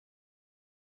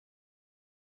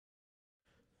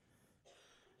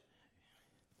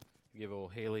Give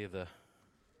old Haley the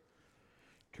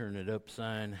turn it up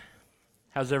sign.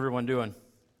 How's everyone doing?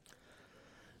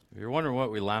 If you're wondering what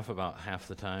we laugh about half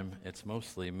the time, it's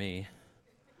mostly me.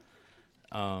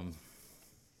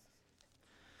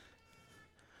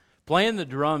 Playing the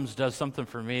drums does something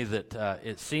for me that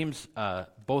it seems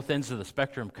both ends of the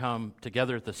spectrum come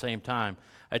together at the same time.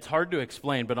 It's hard to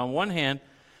explain, but on one hand,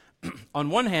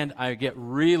 I get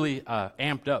really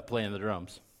amped up playing the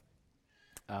drums.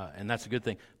 And that's a good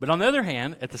thing. But on the other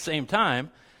hand, at the same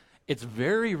time, it's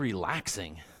very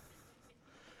relaxing.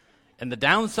 And the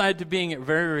downside to being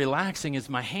very relaxing is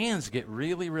my hands get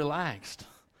really relaxed.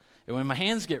 And when my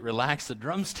hands get relaxed, the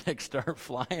drumsticks start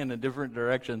flying in different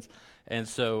directions. And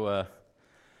so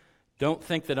don't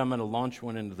think that I'm going to launch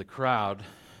one into the crowd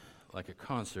like a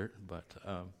concert. But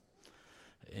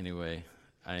anyway,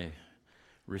 I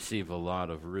receive a lot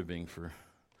of ribbing for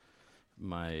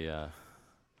my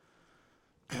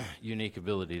unique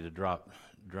ability to drop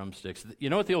drumsticks. You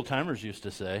know what the old timers used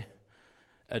to say?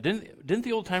 Didn't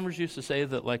the old timers used to say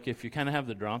that, like, if you kind of have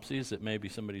the dropsies, that maybe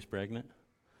somebody's pregnant?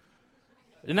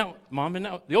 Mom?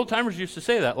 The old timers used to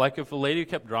say that. Like, if a lady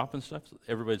kept dropping stuff,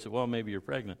 everybody said, well, maybe you're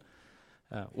pregnant.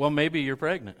 Well, maybe you're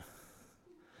pregnant.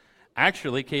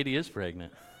 Actually, Katie is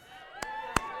pregnant.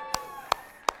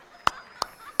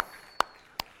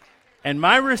 And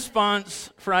my response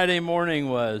Friday morning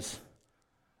was,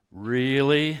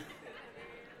 really?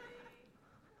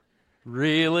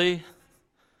 Really?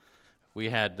 We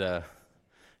had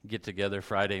get together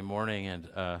Friday morning,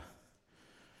 and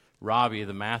Robbie,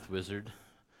 the math wizard,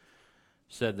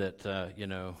 said that, I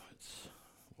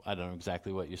don't know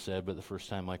exactly what you said, but the first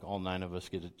time, like, all 9 of us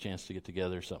get a chance to get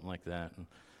together, something like that.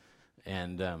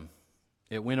 And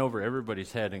it went over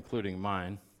everybody's head, including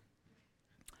mine.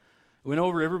 It went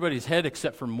over everybody's head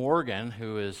except for Morgan,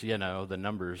 who is, the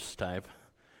numbers type.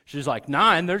 She's like,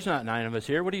 9? There's not 9 of us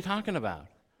here. What are you talking about?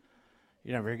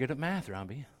 You're not very good at math,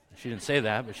 Robbie. She didn't say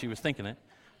that, but she was thinking it.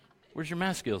 Where's your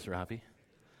math skills, Robbie?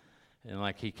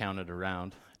 And he counted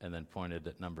around and then pointed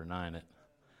at number 9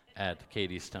 at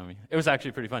Katie's tummy. It was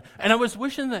actually pretty fun. And I was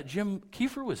wishing that Jim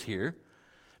Kiefer was here,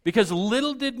 because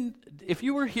if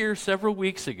you were here several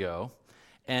weeks ago,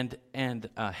 and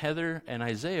Heather and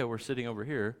Isaiah were sitting over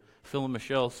here, Phil and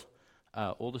Michelle's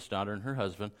oldest daughter and her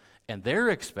husband, and they're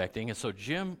expecting, and so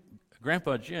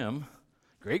Great-Grandpa Jim,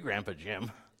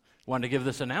 wanted to give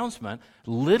this announcement.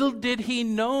 Little did he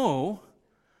know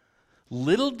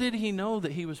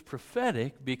that he was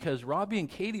prophetic, because Robbie and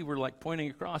Katie were like pointing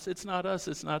across, it's not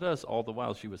us, all the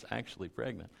while she was actually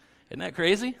pregnant. Isn't that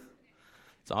crazy?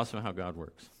 It's awesome how God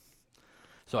works.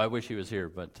 So I wish he was here,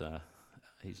 but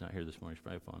he's not here this morning. He's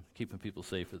probably on, keeping people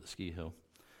safe at the ski hill.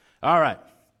 All right.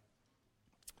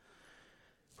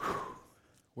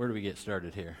 Where do we get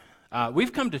started here?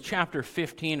 We've come to chapter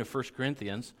 15 of 1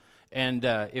 Corinthians. And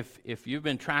if you've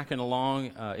been tracking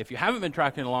along, if you haven't been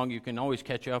tracking along, you can always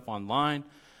catch up online,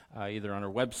 either on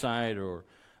our website or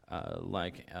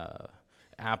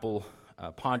Apple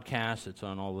Podcasts. It's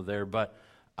on all of there. But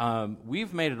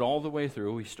we've made it all the way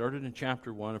through. We started in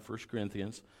chapter 1 of 1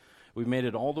 Corinthians. We've made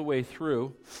it all the way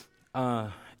through.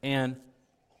 And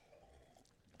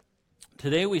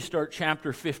today we start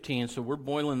chapter 15, so we're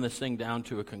boiling this thing down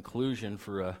to a conclusion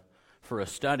for a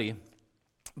study.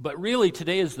 But really,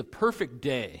 today is the perfect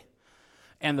day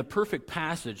and the perfect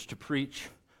passage to preach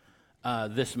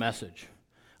this message.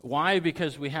 Why?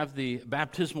 Because we have the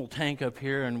baptismal tank up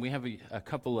here, and we have a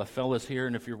couple of fellas here,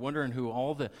 and if you're wondering who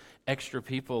all the extra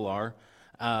people are,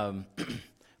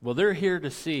 well, they're here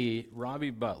to see Robbie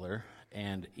Butler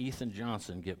and Ethan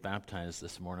Johnson get baptized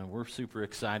this morning. We're super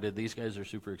excited. These guys are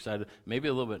super excited, maybe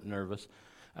a little bit nervous.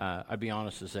 I'd be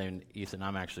honest to say, Ethan,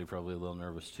 I'm actually probably a little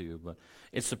nervous too, but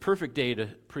it's the perfect day to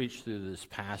preach through this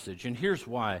passage, and here's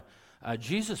why.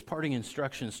 Jesus' parting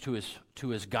instructions to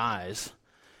his guys,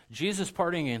 Jesus'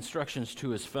 parting instructions to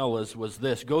his fellas was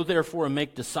this: go therefore and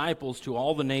make disciples to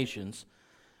all the nations,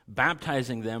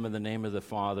 baptizing them in the name of the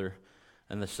Father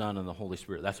and the Son and the Holy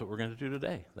Spirit. That's what we're going to do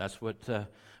today. That's what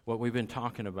we've been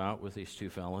talking about with these two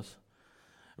fellas.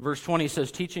 Verse 20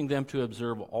 says, teaching them to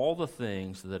observe all the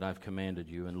things that I've commanded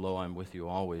you, and lo, I'm with you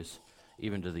always,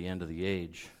 even to the end of the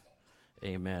age.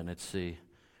 Amen. It's the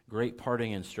great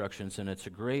parting instructions, and it's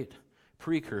a great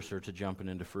precursor to jumping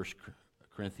into 1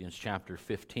 Corinthians chapter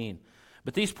 15.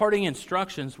 But these parting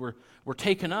instructions were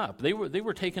taken up. They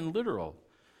were taken literal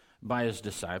by his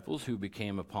disciples, who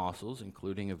became apostles,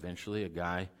 including eventually a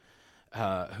guy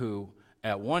who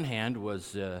at one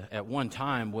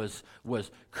time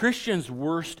was Christians'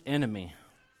 worst enemy.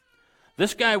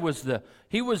 This guy was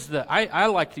I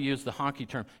like to use the hockey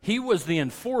term, he was the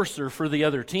enforcer for the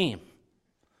other team.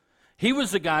 He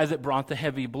was the guy that brought the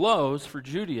heavy blows for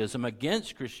Judaism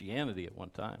against Christianity at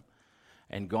one time.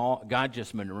 And God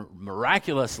just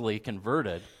miraculously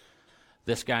converted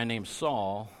this guy named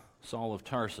Saul of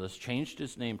Tarsus, changed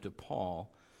his name to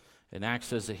Paul. And Acts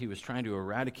says that he was trying to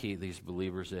eradicate these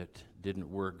believers. It didn't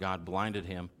work. God blinded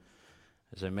him.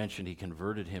 As I mentioned, he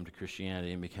converted him to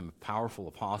Christianity and became a powerful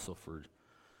apostle for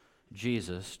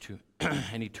Jesus.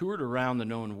 And he toured around the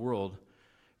known world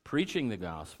preaching the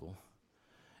gospel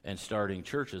and starting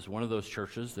churches. One of those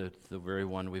churches, the very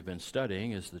one we've been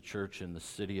studying, is the church in the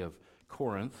city of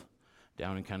Corinth,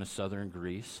 down in kind of southern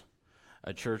Greece.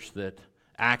 A church that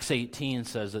Acts 18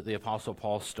 says that the Apostle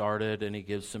Paul started, and he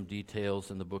gives some details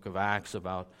in the book of Acts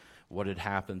about what had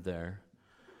happened there.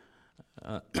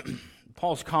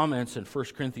 Paul's comments in 1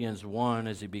 Corinthians 1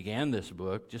 as he began this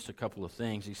book, just a couple of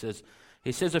things. He says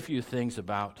a few things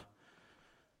about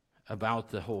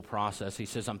the whole process. He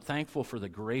says, I'm thankful for the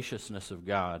graciousness of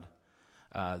God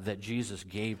that Jesus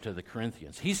gave to the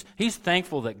Corinthians. He's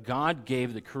thankful that God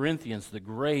gave the Corinthians the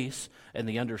grace and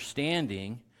the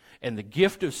understanding and the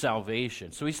gift of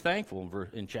salvation. So he's thankful,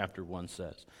 in chapter 1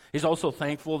 says. He's also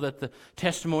thankful that the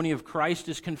testimony of Christ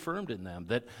is confirmed in them,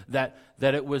 that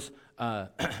it was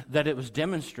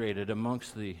demonstrated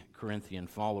amongst the Corinthian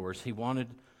followers. He wanted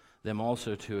them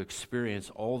also to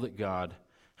experience all that God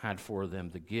had for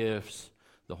them, the gifts,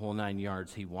 the whole 9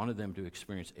 yards. He wanted them to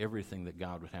experience everything that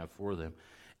God would have for them.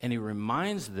 And he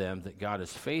reminds them that God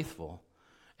is faithful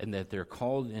and that they're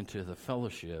called into the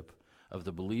fellowship of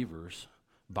the believers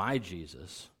by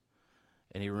Jesus.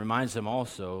 And he reminds them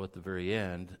also at the very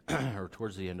end, or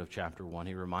towards the end of chapter 1,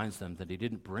 he reminds them that he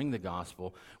didn't bring the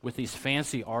gospel with these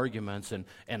fancy arguments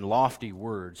and lofty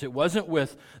words. It wasn't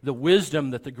with the wisdom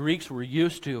that the Greeks were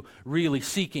used to really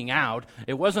seeking out.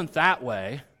 It wasn't that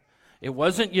way. It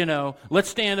wasn't, let's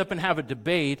stand up and have a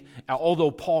debate,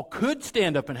 although Paul could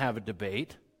stand up and have a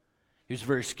debate. He was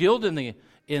very skilled in the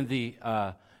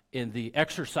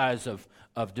exercise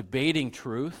of debating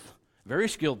truth. Very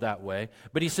skilled that way.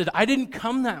 But he said, I didn't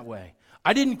come that way.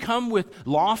 I didn't come with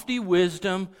lofty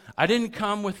wisdom. I didn't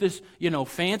come with this,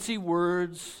 fancy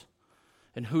words.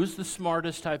 And who's the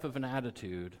smartest type of an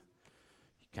attitude?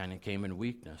 He kind of came in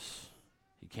weakness.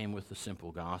 He came with the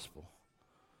simple gospel.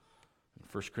 In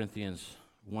 1 Corinthians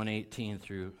 1:18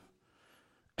 through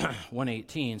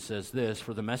 1:18 says this,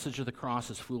 for the message of the cross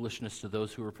is foolishness to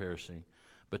those who are perishing,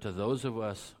 but to those of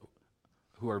us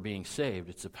who are being saved,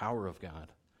 it's the power of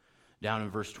God. Down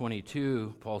in verse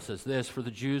 22, Paul says this, for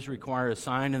the Jews require a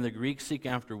sign and the Greeks seek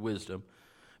after wisdom,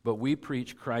 but we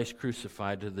preach Christ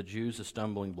crucified, to the Jews a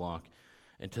stumbling block,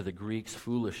 and to the Greeks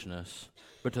foolishness.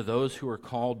 But to those who are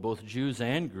called, both Jews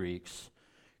and Greeks,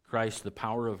 Christ the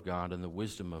power of God and the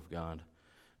wisdom of God,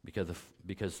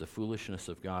 because the foolishness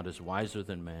of God is wiser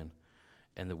than men,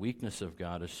 and the weakness of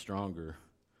God is stronger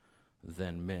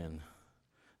than men.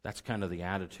 That's kind of the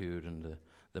attitude and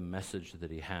the message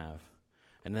that he have.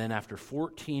 And then after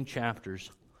 14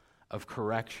 chapters of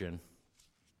correction,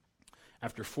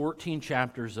 after 14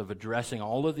 chapters of addressing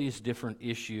all of these different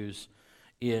issues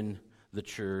in the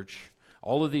church,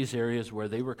 all of these areas where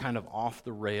they were kind of off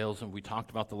the rails, and we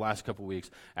talked about the last couple weeks,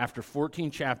 after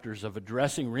 14 chapters of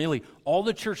addressing really all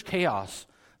the church chaos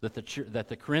that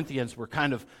the Corinthians were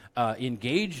kind of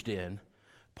engaged in,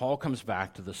 Paul comes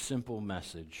back to the simple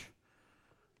message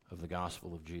of the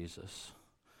gospel of Jesus.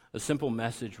 A simple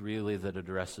message really that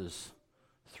addresses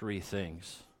three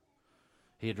things.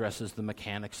 He addresses the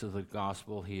mechanics of the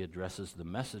gospel, he addresses the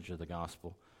message of the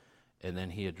gospel, and then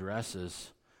he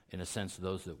addresses, in a sense,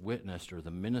 those that witnessed or the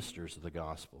ministers of the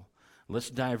gospel. Let's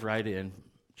dive right in.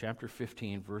 Chapter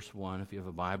 15, verse 1. If you have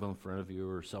a Bible in front of you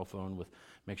or a cell phone,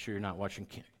 make sure you're not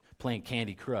playing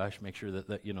Candy Crush. Make sure that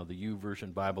the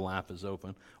YouVersion Bible app is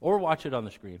open, or watch it on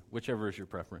the screen, whichever is your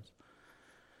preference.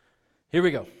 Here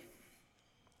we go.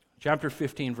 Chapter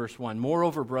 15, verse 1.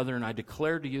 Moreover, brethren, I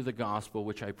declare to you the gospel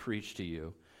which I preached to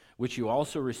you, which you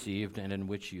also received and in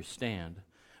which you stand,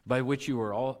 by which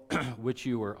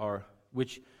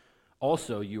which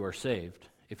also you are saved,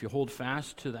 if you hold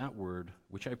fast to that word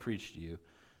which I preached to you,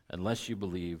 unless you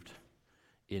believed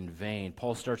in vain.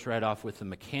 Paul starts right off with the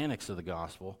mechanics of the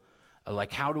gospel,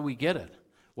 like how do we get it?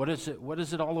 What is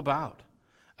it all about?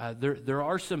 There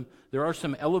are some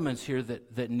elements here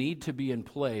that need to be in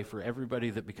play for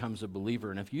everybody that becomes a believer.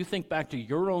 And if you think back to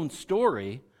your own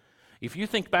story, if you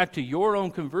think back to your own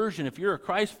conversion, if you're a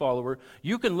Christ follower,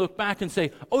 you can look back and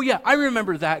say, oh yeah, I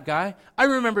remember that guy. I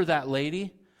remember that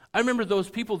lady. I remember those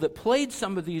people that played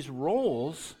some of these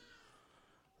roles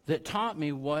that taught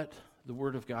me what the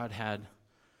Word of God had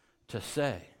to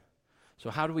say.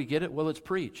 So how do we get it? Well, it's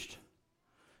preached.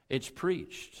 it's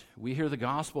preached. We hear the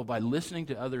gospel by listening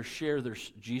to others share their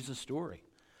Jesus story.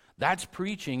 That's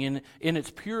preaching in its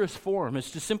purest form.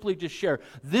 It's to simply just share,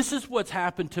 this is what's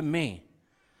happened to me.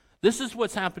 This is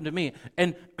what's happened to me.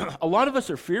 And a lot of us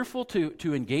are fearful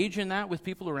to engage in that with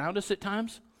people around us at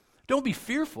times. Don't be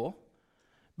fearful.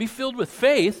 Be filled with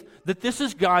faith that this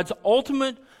is God's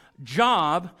ultimate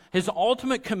job, His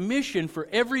ultimate commission for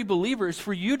every believer is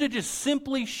for you to just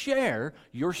simply share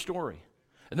your story.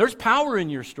 And there's power in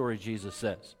your story, Jesus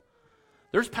says.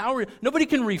 There's power. Nobody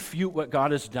can refute what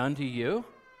God has done to you.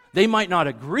 They might not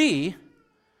agree,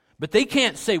 but they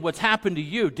can't say what's happened to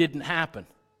you didn't happen.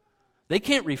 They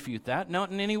can't refute that,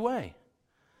 not in any way.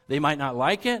 They might not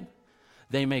like it.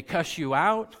 They may cuss you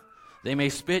out. They may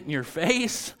spit in your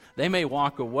face. They may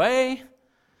walk away.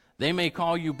 They may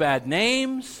call you bad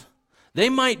names. They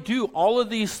might do all of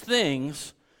these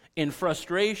things in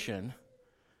frustration,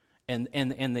 and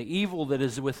the evil that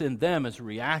is within them is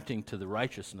reacting to the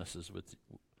righteousness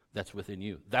that's within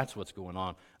you. That's what's going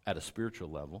on at a spiritual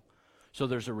level. So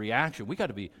there's a reaction. We got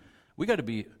to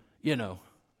be,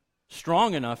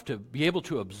 strong enough to be able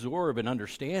to absorb and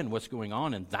understand what's going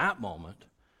on in that moment.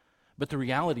 But the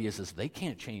reality is they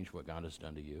can't change what God has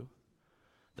done to you.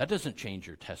 That doesn't change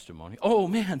your testimony. Oh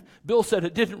man, Bill said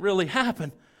it didn't really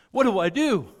happen. What do I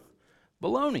do?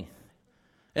 Baloney.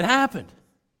 It happened.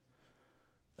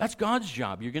 That's God's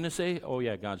job. You're going to say, oh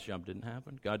yeah, God's job didn't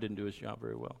happen. God didn't do His job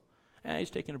very well. He's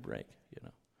taking a break,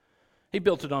 He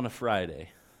built it on a Friday.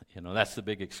 That's the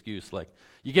big excuse. Like,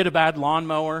 you get a bad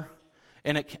lawnmower,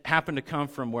 and it happened to come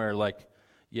from where,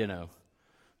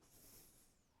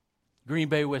 Green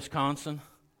Bay, Wisconsin,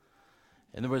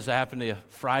 and there was happened to be a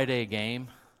Friday game,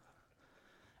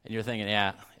 and you're thinking,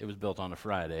 yeah, it was built on a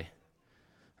Friday,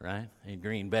 right, in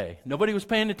Green Bay. Nobody was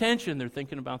paying attention. They're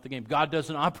thinking about the game. God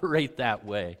doesn't operate that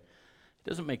way. He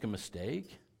doesn't make a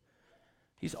mistake.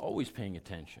 He's always paying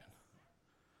attention.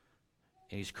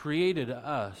 And He's created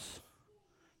us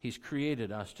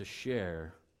to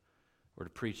share or to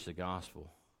preach the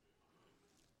gospel.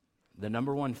 The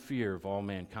number one fear of all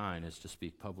mankind is to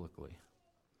speak publicly.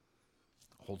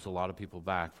 It holds a lot of people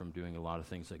back from doing a lot of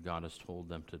things that God has told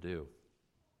them to do.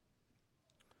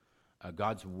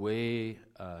 God's way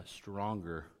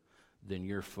stronger than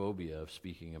your phobia of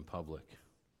speaking in public.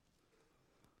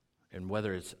 And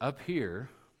whether it's up here,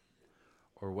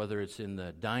 or whether it's in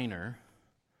the diner,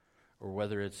 or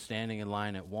whether it's standing in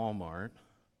line at Walmart,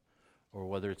 or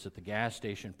whether it's at the gas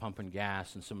station pumping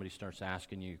gas and somebody starts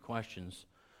asking you questions,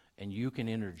 and you can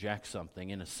interject something,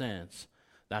 in a sense,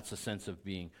 that's a sense of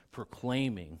being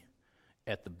proclaiming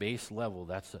at the base level.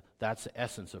 That's the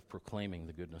essence of proclaiming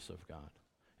the goodness of God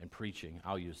and preaching.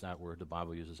 I'll use that word. The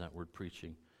Bible uses that word,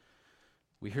 preaching.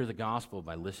 We hear the gospel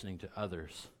by listening to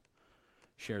others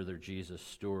share their Jesus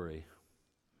story.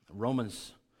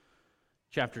 Romans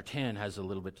chapter 10 has a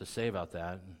little bit to say about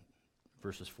that.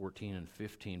 Verses 14 and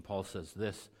 15, Paul says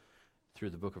this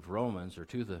through the book of Romans, or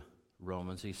to the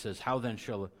Romans. He says, how then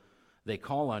shall they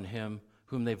call on Him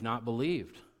whom they've not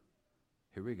believed?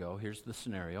 Here we go. Here's the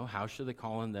scenario. How shall they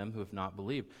call on them who have not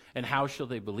believed? And how shall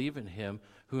they believe in Him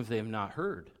whom they have not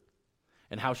heard?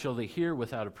 And how shall they hear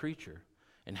without a preacher?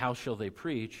 And how shall they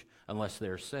preach unless they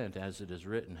are sent? As it is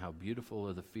written, how beautiful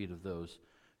are the feet of those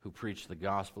who preach the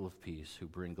gospel of peace, who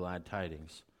bring glad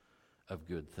tidings of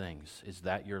good things. Is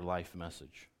that your life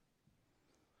message?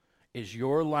 Is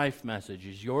your life message,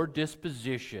 is your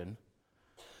disposition,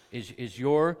 is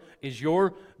your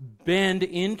bend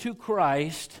into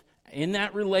Christ in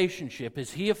that relationship,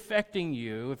 is He affecting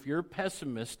you? If you're a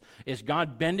pessimist, is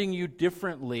God bending you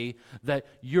differently, that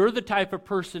you're the type of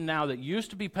person now that used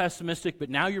to be pessimistic, but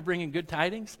now you're bringing good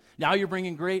tidings? Now you're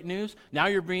bringing great news? Now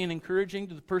you're being encouraging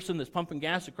to the person that's pumping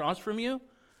gas across from you?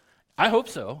 I hope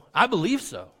so. I believe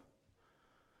so.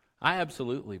 I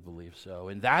absolutely believe so.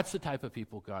 And that's the type of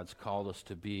people God's called us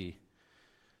to be,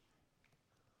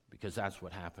 because that's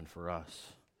what happened for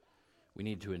us. We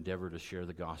need to endeavor to share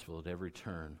the gospel at every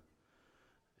turn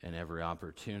and every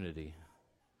opportunity.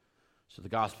 So the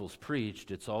gospel's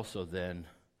preached, it's also then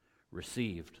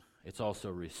received. It's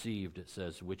also received. It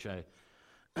says, which I,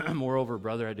 moreover,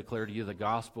 brother, I declare to you the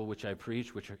gospel which I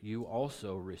preach, which you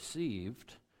also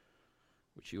received.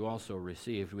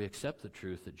 We accept the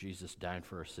truth that Jesus died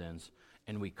for our sins,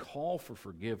 and we call for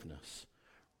forgiveness.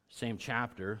 Same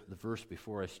chapter, the verse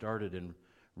before I started in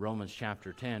Romans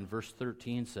chapter 10, verse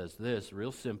 13 says this,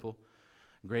 real simple,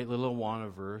 great little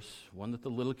Awana verse, one that the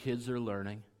little kids are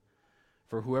learning.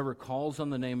 For whoever calls on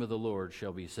the name of the Lord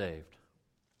shall be saved.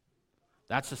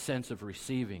 That's a sense of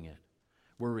receiving it.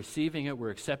 We're receiving it. We're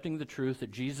accepting the truth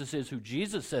that Jesus is who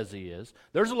Jesus says he is.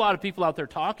 There's a lot of people out there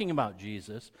talking about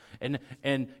Jesus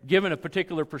and giving a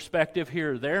particular perspective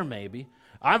here or there maybe.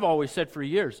 I've always said for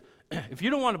years, if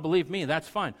you don't want to believe me, that's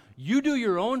fine. You do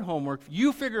your own homework.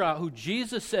 You figure out who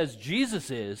Jesus says Jesus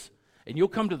is, and you'll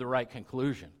come to the right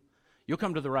conclusion. You'll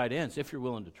come to the right ends if you're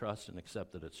willing to trust and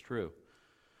accept that it's true.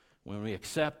 When we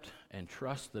accept and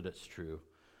trust that it's true,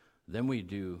 then we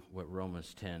do what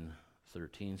Romans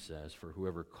 10:13 says, for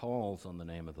whoever calls on the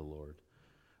name of the Lord,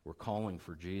 we're calling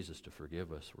for Jesus to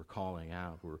forgive us. We're calling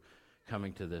out. We're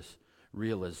coming to this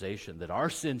realization that our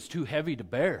sin's too heavy to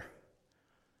bear.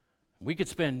 We could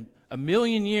spend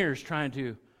 1,000,000 years trying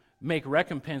to make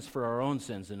recompense for our own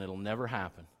sins, and it'll never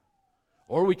happen.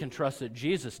 Or we can trust that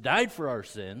Jesus died for our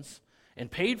sins and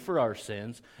paid for our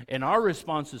sins, and our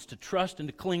response is to trust and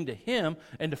to cling to him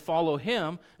and to follow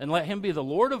him and let him be the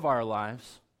Lord of our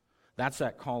lives. That's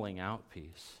that calling out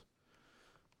piece.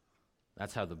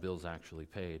 That's how the bill's actually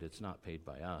paid. It's not paid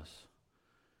by us.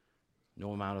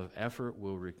 No amount of effort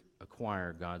will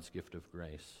acquire God's gift of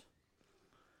grace.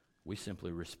 We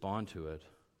simply respond to it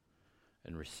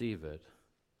and receive it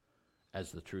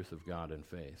as the truth of God in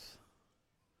faith.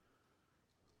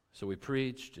 So we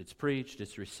preached,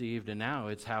 it's received, and now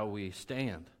it's how we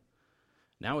stand.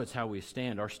 Now it's how we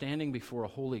stand. Our standing before a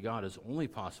holy God is only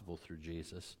possible through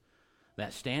Jesus.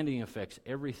 That standing affects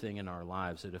everything in our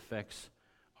lives. It affects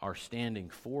our standing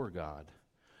for God.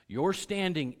 Your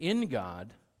standing in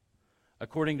God,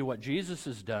 according to what Jesus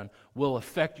has done, will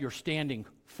affect your standing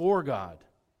for God.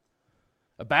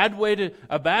 A bad way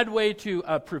to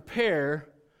prepare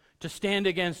to stand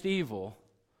against evil,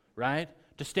 right?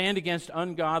 To stand against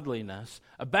ungodliness.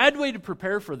 A bad way to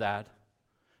prepare for that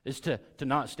is to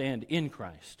not stand in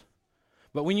Christ.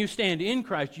 But when you stand in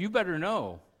Christ, you better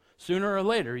know, sooner or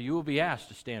later, you will be asked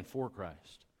to stand for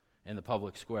Christ in the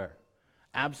public square.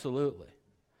 Absolutely.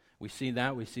 We see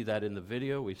that in the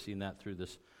video. We've seen that through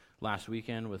this last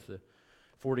weekend with the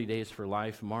 40 Days for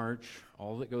Life March,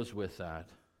 all that goes with that.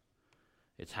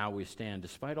 It's how we stand.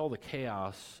 Despite all the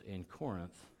chaos in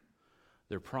Corinth,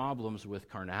 their problems with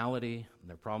carnality,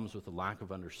 their problems with a lack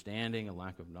of understanding, a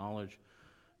lack of knowledge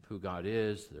of who God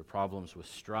is, their problems with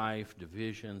strife,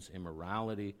 divisions,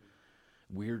 immorality,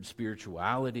 weird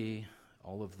spirituality,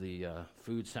 all of the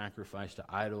food sacrifice to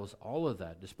idols, all of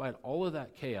that, despite all of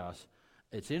that chaos,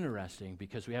 it's interesting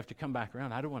because we have to come back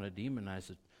around. I don't want to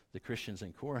demonize the Christians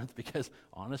in Corinth because,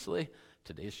 honestly,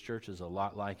 today's church is a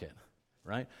lot like it.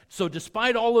 Right? So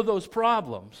despite all of those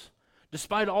problems,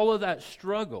 despite all of that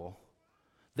struggle,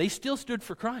 they still stood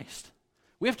for Christ.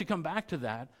 We have to come back to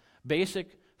that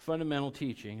basic fundamental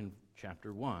teaching in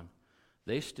chapter 1.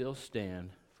 They still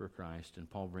stand for Christ, and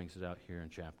Paul brings it out here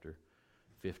in chapter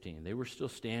 15. They were still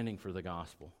standing for the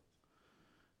gospel.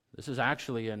 This is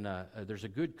actually, there's a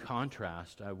good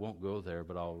contrast. I won't go there,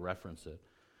 but I'll reference it.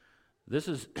 This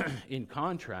is in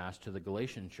contrast to the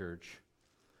Galatian church,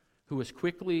 who was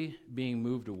quickly being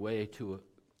moved away to,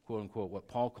 quote-unquote, what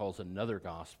Paul calls another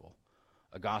gospel,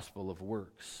 a gospel of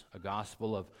works, a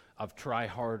gospel of try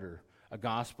harder, a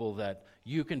gospel that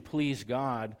you can please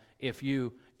God if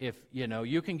you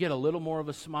can get a little more of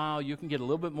a smile, you can get a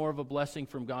little bit more of a blessing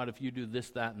from God if you do this,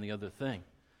 that, and the other thing.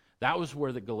 That was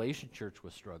where the Galatian church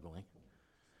was struggling.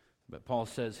 But Paul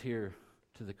says here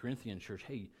to the Corinthian church,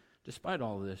 hey, despite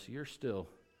all of this, you're still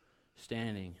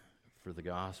standing for the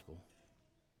gospel.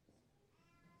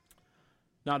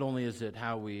 Not only is it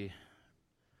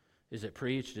is it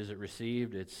preached, is it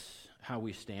received, it's how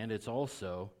we stand, it's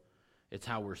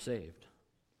how we're saved.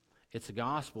 It's a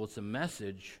gospel, it's a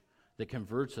message that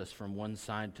converts us from one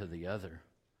side to the other.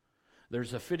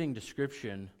 There's a fitting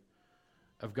description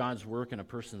of God's work in a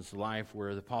person's life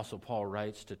where the Apostle Paul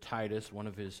writes to Titus, one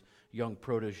of his young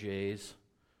protégés,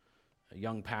 a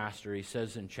young pastor. He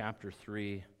says in chapter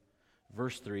 3,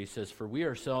 verse 3, he says, "For we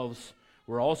ourselves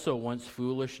were also once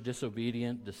foolish,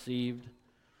 disobedient, deceived,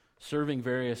 serving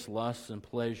various lusts and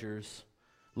pleasures,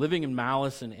 living in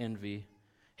malice and envy,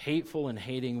 hateful and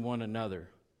hating one another."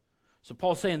 So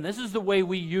Paul's saying this is the way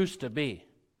we used to be.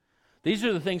 These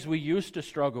are the things we used to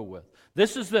struggle with.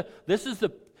 This is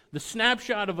the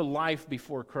snapshot of a life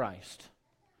before Christ,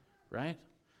 right?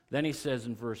 Then he says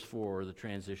in verse 4, the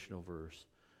transitional verse,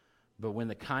 "But when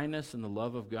the kindness and the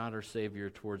love of God our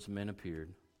Savior towards men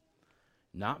appeared,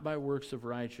 not by works of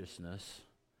righteousness,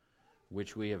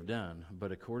 which we have done,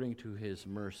 but according to his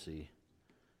mercy,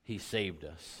 he saved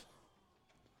us."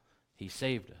 He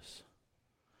saved us,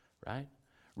 right?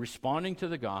 Responding to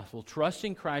the gospel,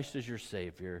 trusting Christ as your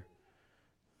Savior,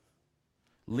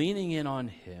 leaning in on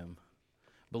him,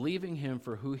 believing him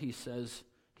for who he says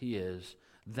he is,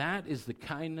 that is the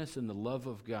kindness and the love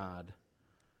of God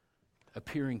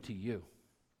appearing to you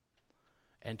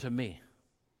and to me.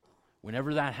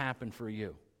 Whenever that happened for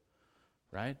you,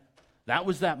 right? That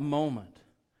was that moment.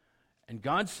 And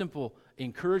God's simple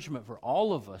encouragement for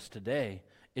all of us today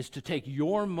is to take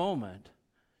your moment,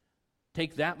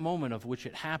 take that moment of which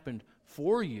it happened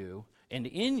for you and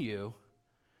in you,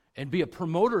 and be a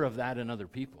promoter of that in other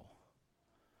people.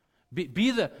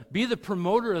 Be the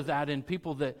promoter of that in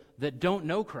people that don't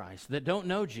know Christ, that don't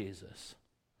know Jesus.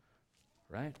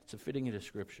 Right? It's a fitting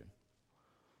description.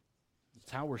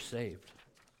 It's how we're saved.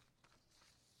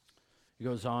 He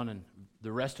goes on, and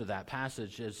the rest of that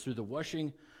passage is through the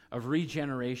washing of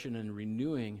regeneration and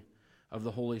renewing of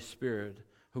the Holy Spirit,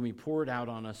 whom He poured out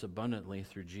on us abundantly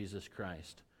through Jesus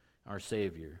Christ, our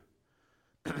Savior,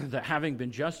 that having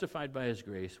been justified by His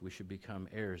grace, we should become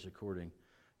heirs according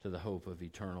to the hope of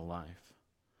eternal life.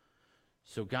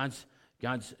 So God's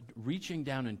reaching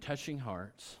down and touching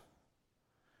hearts,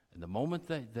 and the moment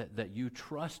that you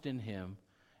trust in Him,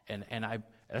 and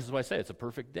that's why I say it's a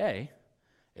perfect day.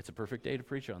 It's a perfect day to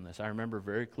preach on this. I remember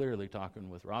very clearly talking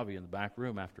with Robbie in the back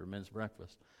room after a men's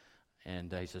breakfast.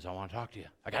 And he says, I want to talk to you.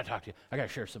 I got to talk to you. I got to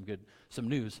share some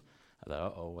news. I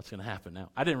thought, uh-oh, what's going to happen now?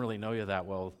 I didn't really know you that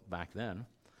well back then,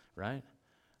 right?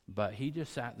 But he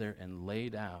just sat there and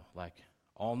laid out like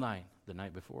all night, the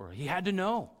night before. He had to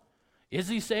know. Is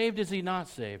he saved? Is he not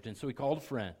saved? And so he called a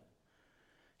friend.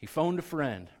 He phoned a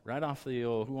friend right off the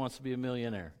old Who Wants to Be a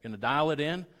Millionaire. Going to dial it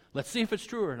in. Let's see if it's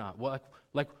true or not.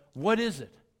 What is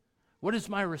it? What is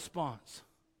my response?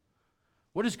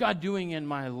 What is God doing in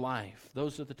my life?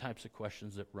 Those are the types of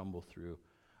questions that rumble through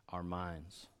our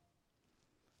minds.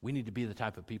 We need to be the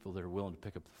type of people that are willing to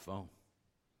pick up the phone.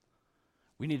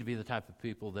 We need to be the type of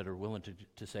people that are willing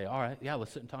to say, all right, yeah,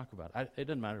 let's sit and talk about it. It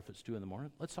doesn't matter if it's 2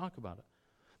 a.m. Let's talk about it.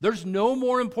 There's no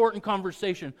more important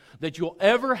conversation that you'll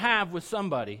ever have with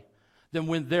somebody than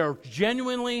when they're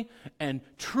genuinely and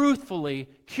truthfully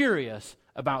curious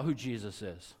about who Jesus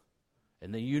is.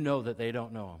 And then you know that they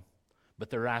don't know Him. But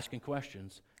they're asking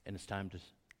questions, and it's time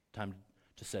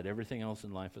to set everything else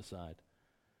in life aside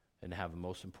and to have the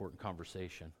most important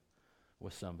conversation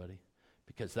with somebody.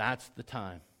 Because that's the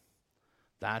time.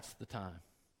 That's the time.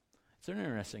 It's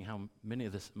interesting how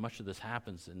much of this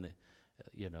happens in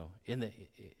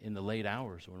the late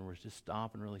hours when we're just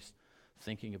stopping, really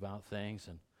thinking about things,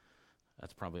 and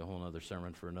that's probably a whole other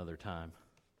sermon for another time.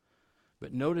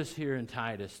 But notice here in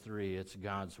Titus 3, it's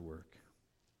God's work.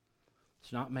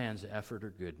 It's not man's effort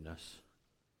or goodness.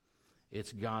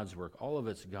 It's God's work. All of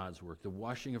it's God's work. The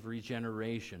washing of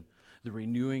regeneration, the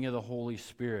renewing of the Holy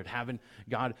Spirit, having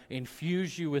God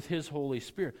infuse you with His Holy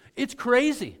Spirit. It's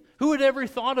crazy. Who had ever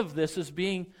thought of this as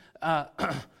being?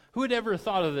 Who had ever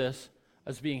thought of this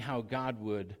as being how God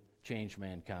would change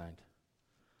mankind?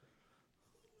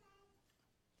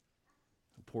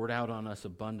 Poured out on us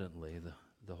abundantly,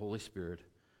 the Holy Spirit,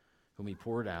 whom He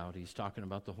poured out. He's talking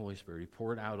about the Holy Spirit. He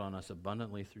poured out on us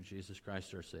abundantly through Jesus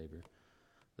Christ our Savior,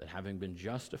 that having been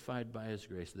justified by His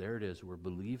grace, there it is, we're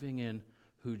believing in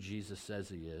who Jesus says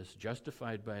He is,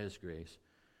 justified by His grace,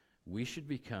 we should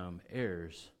become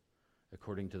heirs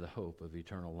according to the hope of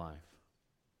eternal life.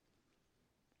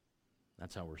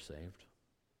 That's how we're saved.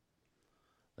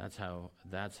 That's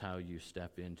how you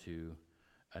step into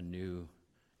a new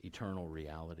eternal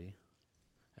reality.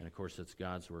 And of course, it's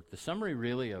God's work. The summary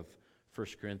really of 1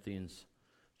 Corinthians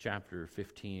chapter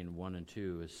 15, 1 and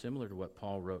 2 is similar to what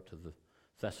Paul wrote to the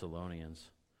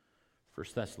Thessalonians. 1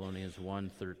 Thessalonians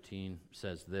 1:13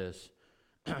 says this,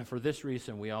 For this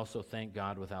reason we also thank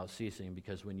God without ceasing,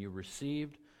 because when you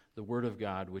received the word of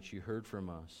God which you heard from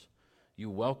us, you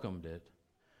welcomed it,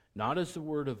 not as the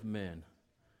word of men,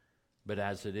 but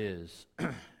as it is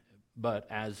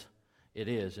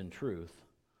in truth,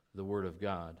 the word of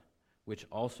God, which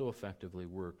also effectively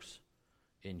works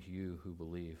in you who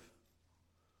believe.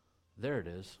 There it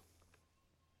is.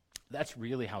 That's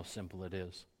really how simple it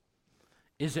is.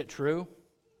 Is it true?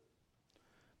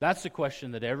 That's the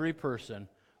question that every person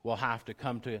will have to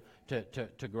come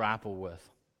to grapple with.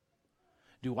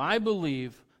 Do I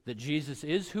believe that Jesus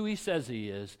is who He says He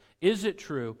is? Is it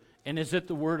true? And is it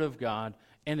the Word of God?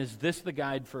 And is this the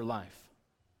guide for life?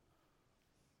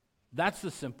 That's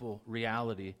the simple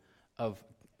reality of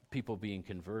people being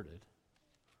converted.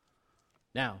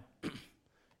 Now,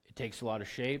 it takes a lot of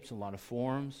shapes, a lot of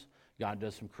forms. God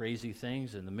does some crazy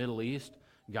things in the Middle East.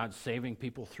 God's saving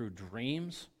people through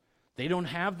dreams. They don't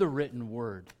have the written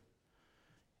word.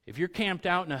 If you're camped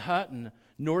out in a hut in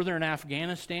northern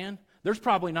Afghanistan, there's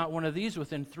probably not one of these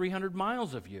within 300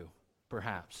 miles of you,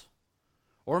 perhaps.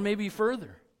 Or maybe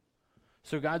further.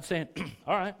 So God's saying,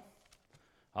 all right,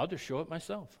 I'll just show it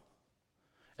myself.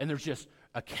 And there's just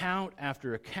account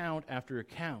after account after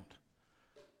account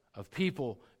of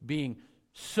people being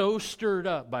so stirred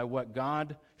up by what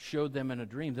God showed them in a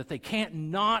dream that they can't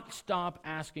not stop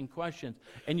asking questions.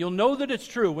 And you'll know that it's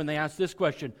true when they ask this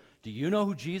question, do you know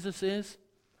who Jesus is?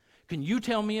 Can you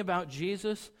tell me about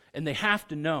Jesus? And they have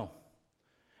to know.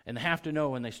 And they have to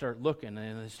know when they start looking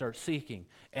and they start seeking.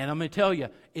 And I'm going to tell you,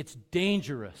 it's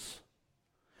dangerous.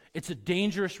 It's a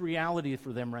dangerous reality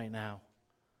for them right now.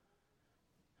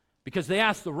 Because they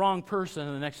ask the wrong person,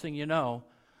 and the next thing you know,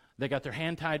 they got their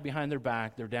hand tied behind their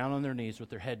back, they're down on their knees with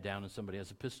their head down, and somebody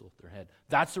has a pistol at their head.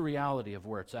 That's the reality of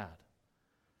where it's at.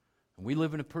 And we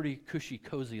live in a pretty cushy,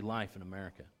 cozy life in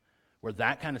America where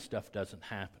that kind of stuff doesn't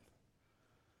happen.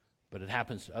 But it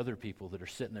happens to other people that are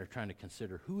sitting there trying to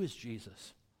consider, who is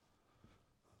Jesus?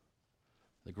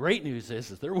 The great news is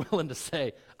they're willing to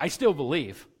say, I still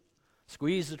believe.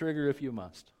 Squeeze the trigger if you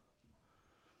must.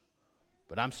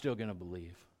 But I'm still going to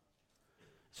believe.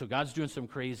 So God's doing some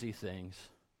crazy things.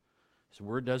 His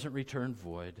word doesn't return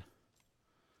void.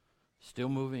 Still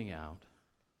moving out.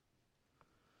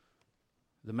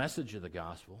 The message of the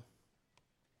gospel.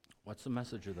 What's the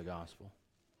message of the gospel?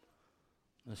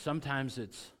 And sometimes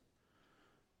it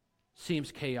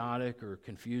seems chaotic or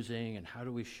confusing, and how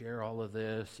do we share all of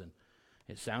this? And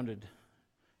it sounded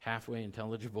halfway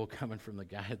intelligible coming from the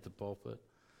guy at the pulpit.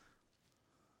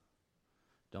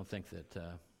 Don't think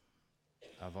that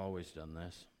I've always done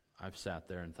this. I've sat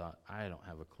there and thought, I don't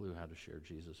have a clue how to share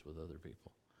Jesus with other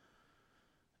people.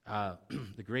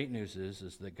 The great news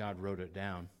is that God wrote it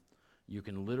down. You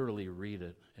can literally read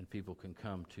it, and people can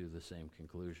come to the same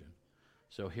conclusion.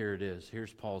 So here it is.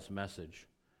 Here's Paul's message.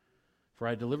 For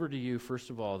I delivered to you, first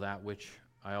of all, that which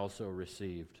I also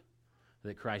received,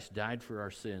 that Christ died for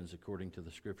our sins according to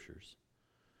the Scriptures,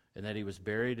 and that he was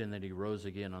buried, and that he rose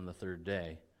again on the third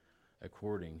day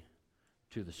according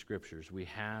to the Scriptures. We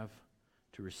have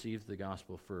to receive the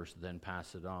gospel first, then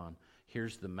pass it on.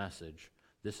 Here's the message.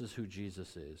 This is who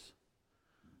Jesus is.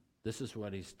 This is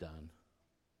what he's done.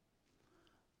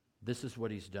 This is what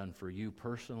he's done for you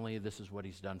personally. This is what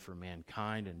he's done for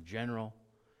mankind in general.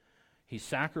 He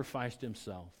sacrificed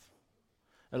himself.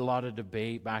 A lot of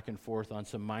debate back and forth on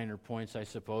some minor points, I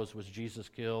suppose. Was Jesus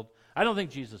killed? I don't think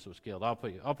Jesus was killed. I'll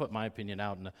put my opinion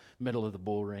out in the middle of the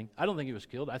bull ring. I don't think he was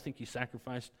killed. I think he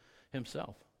sacrificed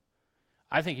himself.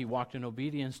 I think he walked in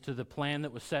obedience to the plan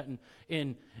that was set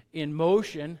in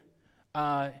motion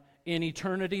in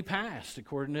eternity past,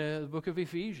 according to the book of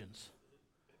Ephesians.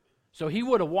 So he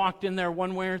would have walked in there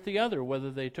one way or the other,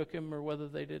 whether they took him or whether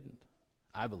they didn't,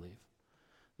 I believe.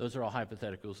 Those are all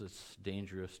hypotheticals. It's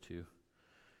dangerous to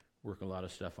work a lot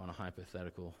of stuff on a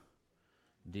hypothetical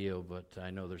deal, but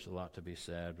I know there's a lot to be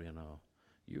said.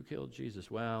 You killed Jesus.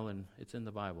 Well, and it's in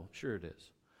the Bible. Sure it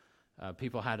is.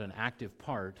 People had an active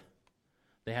part.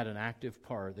 They had an active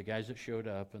part. The guys that showed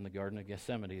up in the Garden of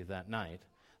Gethsemane that night,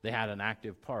 they had an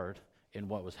active part in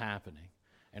what was happening.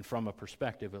 And from a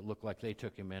perspective, it looked like they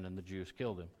took him in and the Jews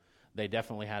killed him. They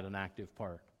definitely had an active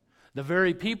part. The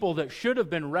very people that should have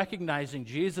been recognizing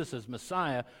Jesus as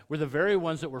Messiah were the very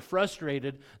ones that were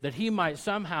frustrated that he might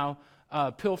somehow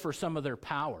pilfer some of their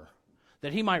power,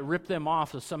 that he might rip them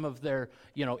off of some of their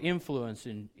influence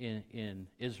in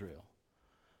Israel.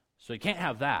 So you can't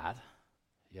have that.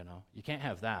 You can't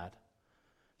have that.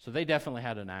 So they definitely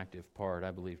had an active part.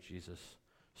 I believe Jesus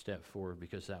stepped forward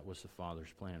because that was the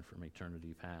Father's plan from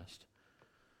eternity past.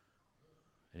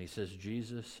 And he says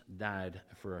Jesus died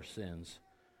for our sins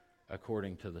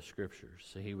according to the Scriptures.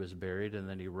 So he was buried, and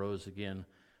then he rose again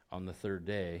on the third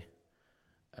day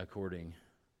according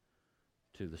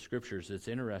to the Scriptures. It's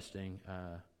interesting.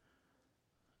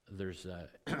 There's a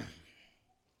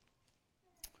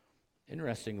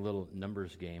interesting little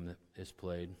numbers game that is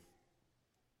played.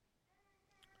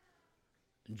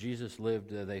 Jesus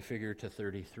lived, they figure, to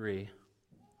 33.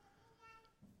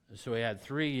 So he had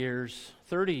 30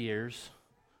 years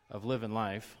of living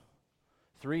life,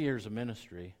 3 years of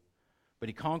ministry, but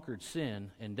he conquered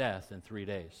sin and death in 3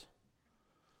 days.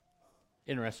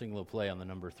 Interesting little play on the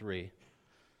number 3.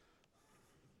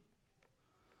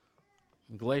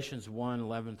 Galatians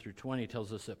 1:11 through 20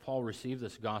 tells us that Paul received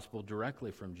this gospel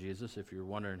directly from Jesus. If you're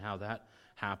wondering how that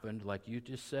happened, like you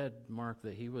just said, Mark,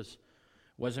 that he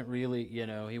wasn't really,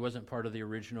 he wasn't part of the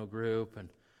original group, and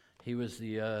he was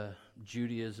the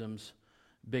Judaism's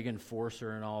big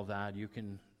enforcer and all that. You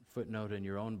can footnote in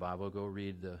your own Bible, go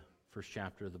read the first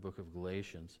chapter of the book of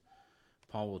Galatians.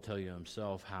 Paul will tell you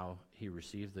himself how he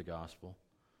received the gospel.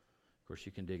 Of course,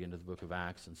 you can dig into the book of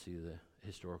Acts and see the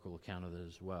historical account of it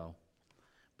as well.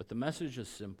 But the message is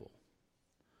simple.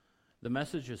 The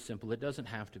message is simple. It doesn't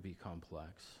have to be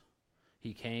complex.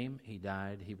 He came, he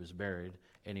died, he was buried,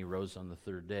 and he rose on the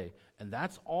third day. And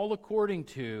that's all according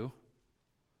to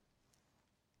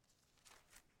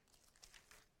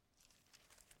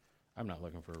I'm not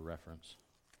looking for a reference.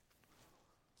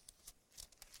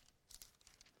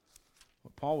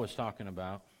 What Paul was talking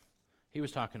about, he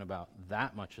was talking about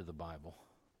that much of the Bible,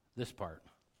 this part,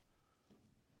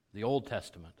 the Old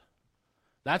Testament.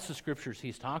 That's the scriptures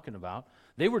he's talking about.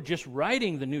 They were just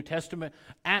writing the New Testament.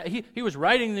 He was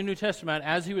writing the New Testament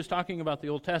as he was talking about the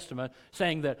Old Testament,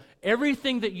 saying that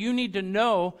everything that you need to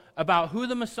know about who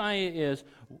the Messiah is,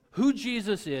 who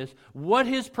Jesus is, what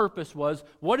his purpose was,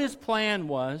 what his plan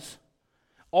was,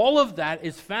 all of that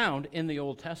is found in the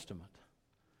Old Testament.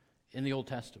 In the Old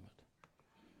Testament.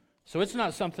 So it's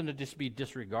not something to just be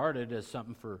disregarded as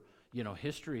something for,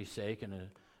 history's sake and a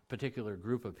particular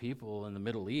group of people in the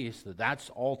Middle East, that's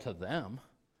all to them.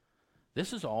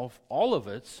 This is all of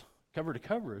it's cover to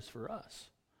cover is for us.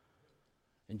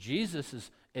 And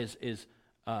Jesus is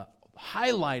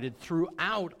highlighted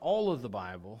throughout all of the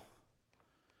Bible.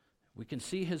 We can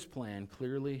see his plan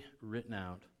clearly written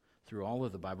out through all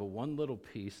of the Bible. One little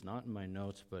piece, not in my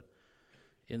notes, but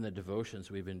in the devotions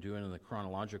we've been doing in the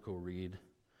chronological read,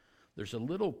 there's a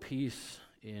little piece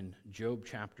in Job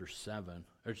chapter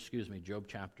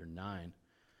 9,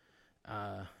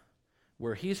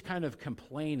 where he's kind of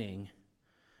complaining.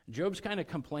 Job's kind of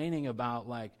complaining about,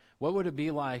 what would it be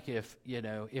like if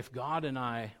God and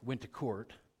I went to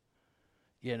court?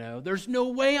 There's no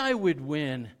way I would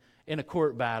win in a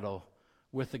court battle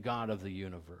with the God of the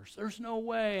universe. There's no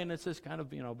way. And it's just kind of,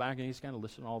 back, and he's kind of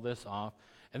listing all this off.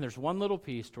 And there's one little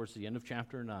piece towards the end of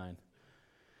chapter 9,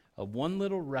 of one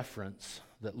little reference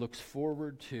that looks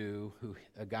forward to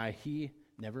a guy he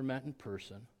never met in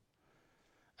person,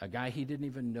 a guy he didn't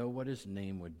even know what his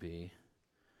name would be.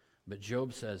 But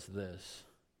Job says this,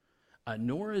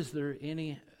 nor is there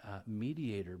any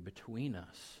mediator between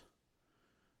us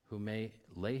who may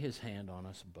lay his hand on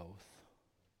us both.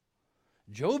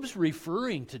 Job's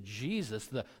referring to Jesus,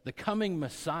 the coming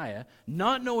Messiah,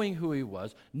 not knowing who he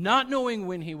was, not knowing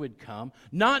when he would come,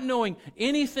 not knowing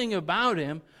anything about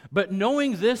him, but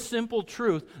knowing this simple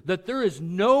truth, that there is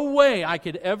no way I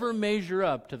could ever measure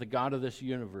up to the God of this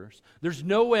universe. There's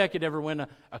no way I could ever win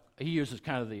he uses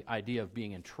kind of the idea of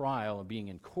being in trial and being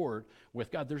in court with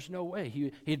God. There's no way.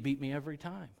 He'd beat me every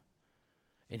time.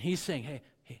 And he's saying, hey,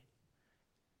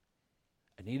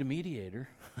 I need a mediator.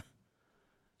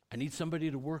 I need somebody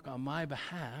to work on my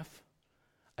behalf.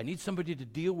 I need somebody to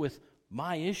deal with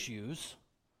my issues.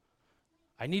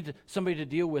 I need somebody to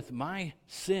deal with my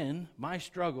sin, my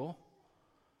struggle,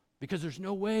 because there's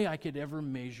no way I could ever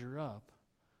measure up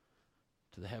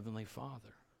to the Heavenly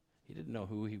Father. He didn't know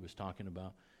who he was talking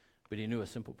about, but he knew a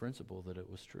simple principle, that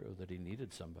it was true, that he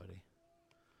needed somebody.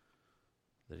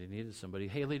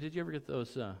 Haley, did you ever get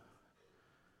those? Where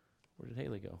did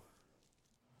Haley go?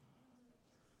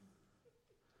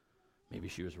 Maybe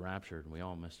she was raptured and we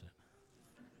all missed it.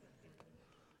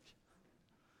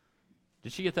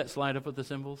 Did she get that slide up with the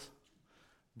symbols?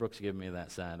 Brooke's giving me that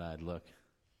side-eyed look.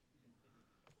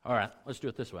 All right, let's do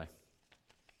it this way.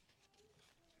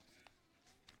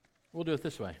 We'll do it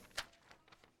this way.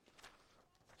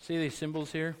 See these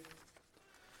symbols here?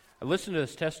 I listened to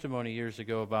this testimony years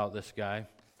ago about this guy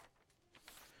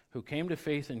who came to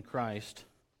faith in Christ.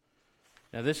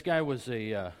 Now, this guy was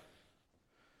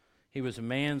he was a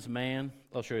man's man.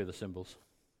 I'll show you the symbols.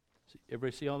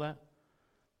 Everybody see all that?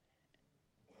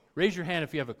 Raise your hand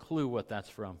if you have a clue what that's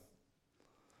from.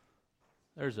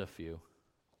 There's a few.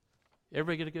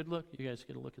 Everybody get a good look? You guys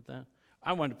get a look at that?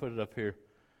 I wanted to put it up here.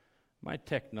 My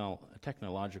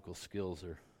technological skills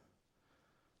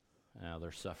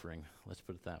they're suffering. Let's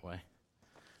put it that way.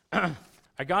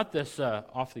 I got this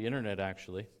off the internet,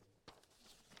 actually.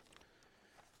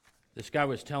 This guy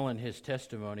was telling his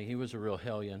testimony. He was a real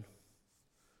hellion.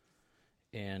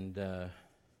 And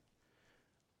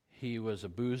he was a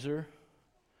boozer.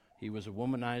 He was a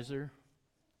womanizer.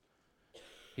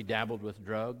 He dabbled with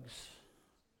drugs.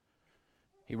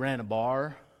 He ran a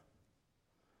bar.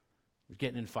 Was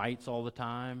getting in fights all the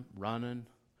time, running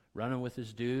with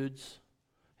his dudes,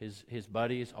 his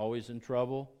buddies, always in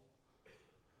trouble.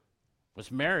 Was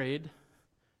married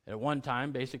at one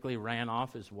time, basically ran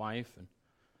off his wife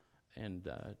and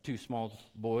two small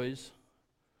boys.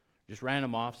 Just ran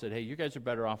them off, said, hey, you guys are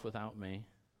better off without me.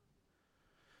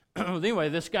 Anyway,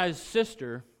 this guy's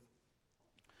sister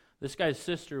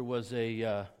was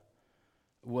a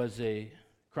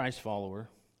Christ follower.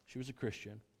 She was a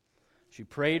Christian. She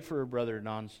prayed for her brother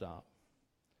nonstop.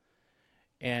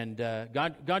 And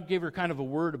God gave her kind of a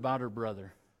word about her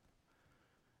brother.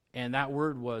 And that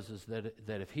word was that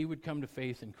if he would come to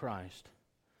faith in Christ,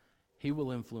 he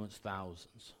will influence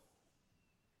thousands.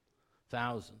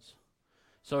 Thousands.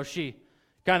 So she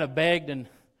kind of begged and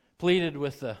pleaded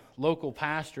with the local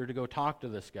pastor to go talk to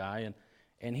this guy.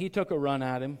 And he took a run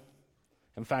at him.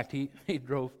 In fact, he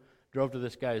drove to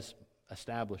this guy's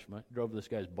establishment, drove to this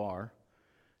guy's bar,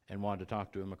 and wanted to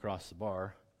talk to him across the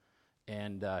bar.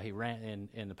 And he ran,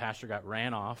 and the pastor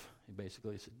ran off. He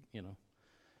basically said,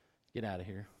 get out of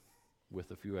here,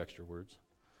 with a few extra words.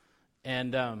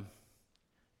 And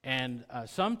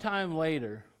sometime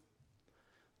later,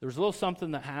 there was a little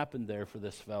something that happened there for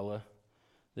this fella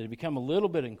that had become a little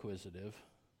bit inquisitive,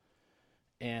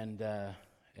 and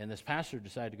this pastor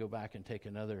decided to go back and take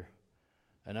another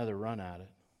run at it.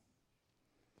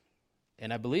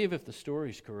 And I believe, if the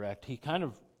story's correct, he kind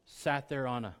of sat there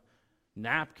on a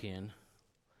napkin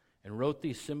and wrote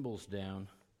these symbols down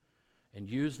and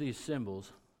used these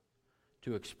symbols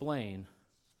to explain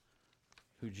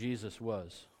who Jesus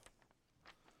was.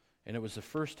 And it was the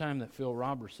first time that Phil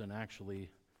Robertson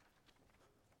actually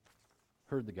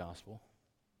heard the gospel,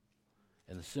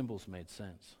 and the symbols made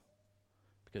sense.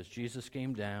 Because Jesus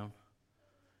came down,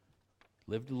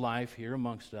 lived a life here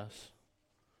amongst us,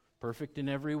 perfect in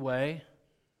every way,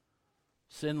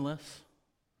 sinless,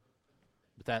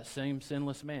 but that same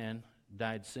sinless man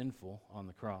died sinful on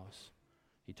the cross.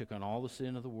 He took on all the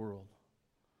sin of the world.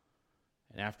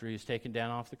 And after he was taken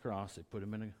down off the cross, they put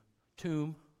him in a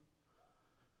tomb.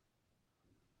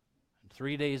 And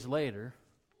 3 days later,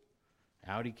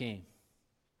 out he came.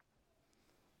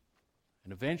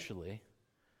 And eventually,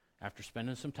 after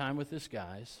spending some time with his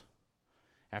guys,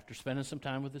 after spending some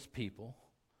time with his people,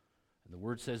 and the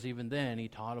Word says even then he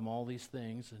taught them all these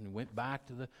things and went back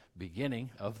to the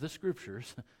beginning of the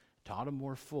Scriptures, taught them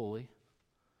more fully,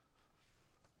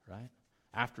 right?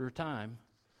 After a time,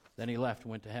 then he left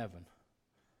and went to heaven.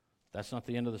 That's not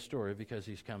the end of the story, because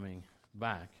he's coming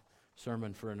back.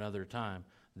 Sermon for another time.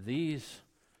 These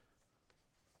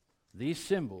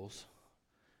symbols,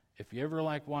 if you ever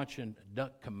like watching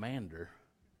Duck Commander,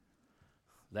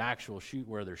 the actual shoot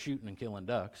where they're shooting and killing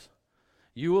ducks,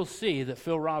 you will see that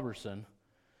Phil Robertson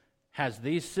has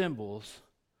these symbols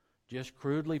just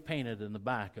crudely painted in the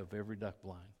back of every duck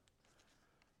blind.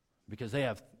 Because they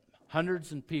have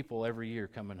hundreds of people every year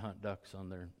come and hunt ducks on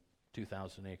their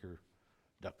 2,000-acre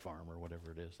duck farm or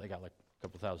whatever it is. They got like a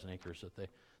couple thousand acres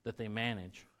that they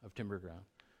manage of timber ground.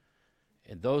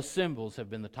 And those symbols have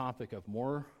been the topic of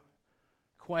more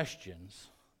questions.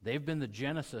 They've been the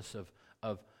genesis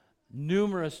of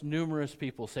numerous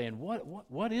people saying,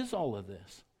 what is all of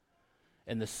this?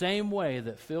 And the same way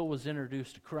that Phil was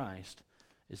introduced to Christ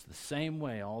is the same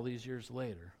way all these years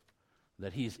later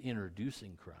that he's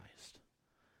introducing Christ.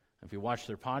 If you watch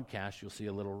their podcast, you'll see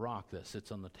a little rock that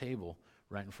sits on the table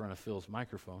right in front of Phil's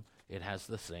microphone. It has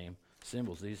the same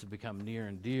symbols. These have become near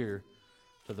and dear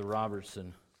to the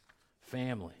Robertson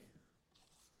family.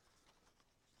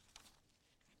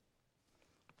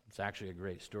 It's actually a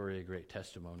great story, a great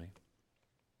testimony.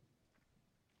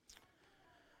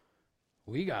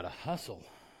 We got to hustle.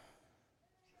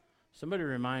 Somebody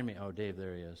remind me. Oh, Dave,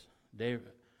 there he is. Dave,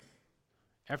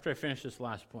 after I finish this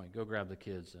last point, go grab the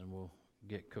kids and we'll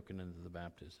get cooking into the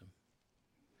baptism.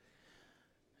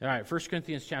 All right, 1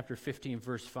 Corinthians chapter 15,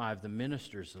 verse 5, the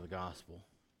ministers of the gospel.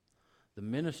 The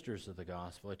ministers of the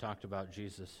gospel. I talked about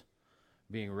Jesus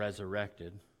being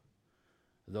resurrected.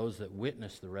 Those that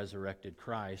witness the resurrected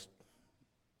Christ.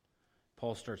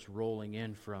 Paul starts rolling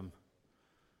in from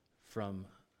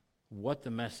what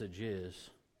the message is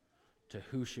to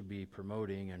who should be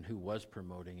promoting and who was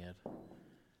promoting it.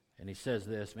 And he says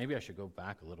this. Maybe I should go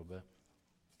back a little bit.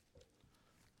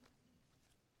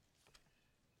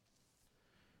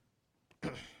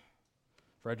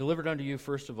 For I delivered unto you,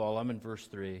 first of all, I'm in verse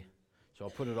 3, so I'll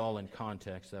put it all in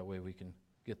context, that way we can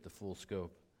get the full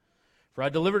scope. For I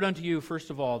delivered unto you,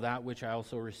 first of all, that which I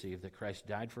also received, that Christ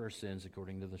died for our sins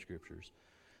according to the Scriptures,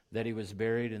 that he was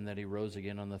buried, and that he rose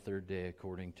again on the third day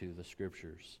according to the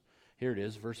Scriptures. Here it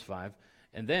is, verse 5.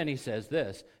 And then he says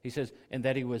this, he says, and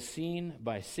that he was seen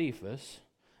by Cephas,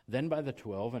 then by the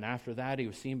 12, and after that he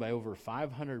was seen by over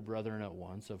 500 brethren at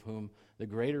once, of whom the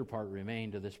greater part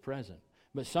remain to this present.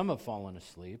 But some have fallen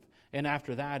asleep. And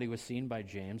after that he was seen by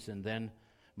James, and then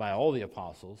by all the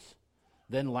apostles.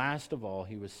 Then last of all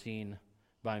he was seen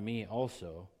by me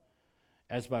also,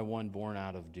 as by one born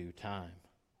out of due time.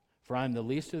 For I am the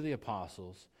least of the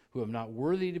apostles, who am not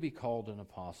worthy to be called an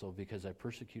apostle, because I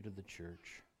persecuted the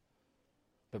church.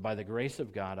 But by the grace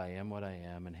of God I am what I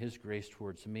am, and his grace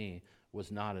towards me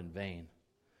was not in vain.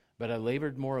 But I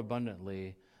labored more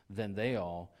abundantly than they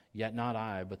all, yet not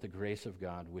I, but the grace of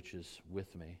God which is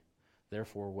with me.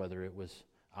 Therefore, whether it was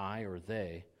I or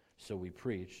they, so we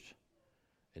preached,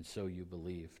 and so you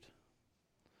believed.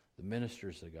 The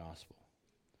ministers of the gospel.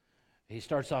 He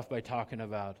starts off by talking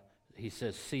about, he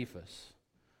says Cephas.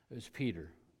 It was Peter.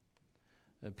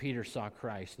 Peter saw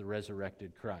Christ, the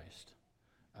resurrected Christ.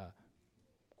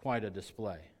 Quite a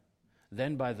display.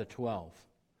 Then by the 12.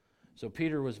 So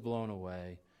Peter was blown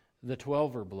away. The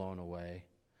 12 are blown away.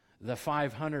 The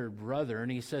 500 brethren,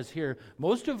 he says here,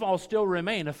 most of all still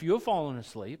remain. A few have fallen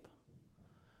asleep.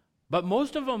 But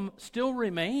most of them still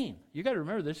remain. You got to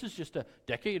remember, this is just a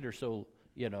decade or so,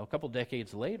 a couple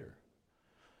decades later.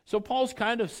 So Paul's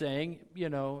kind of saying,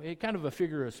 kind of a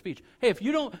figure of speech. Hey, if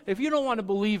you don't want to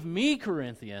believe me,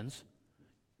 Corinthians,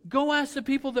 go ask the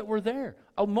people that were there.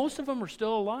 Oh, most of them are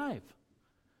still alive.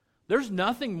 There's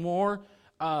nothing more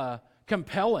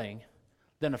compelling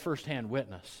than a firsthand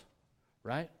witness,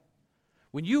 right?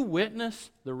 When you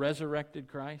witness the resurrected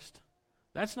Christ,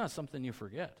 that's not something you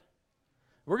forget.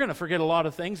 We're going to forget a lot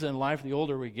of things in life the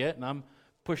older we get, and I'm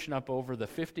pushing up over the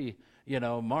 50,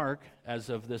 mark as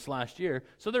of this last year.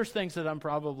 So there's things that I'm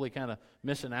probably kind of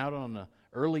missing out on the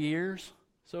early years,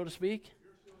 so to speak.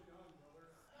 You're still young,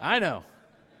 brother. I know.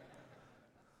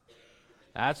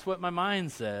 That's what my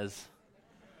mind says.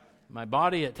 My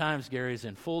body at times, Gary, is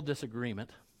in full disagreement.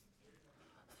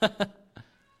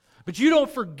 But you don't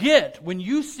forget when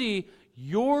you see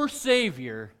your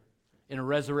Savior in a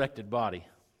resurrected body.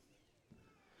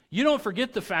 You don't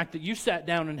forget the fact that you sat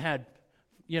down and had,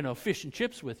 fish and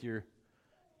chips with your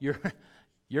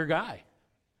guy.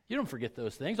 You don't forget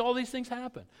those things. All these things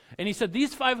happen. And he said,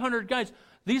 these 500 guys,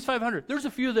 there's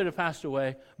a few that have passed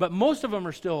away, but most of them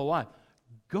are still alive.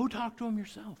 Go talk to them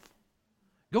yourself.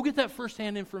 Go get that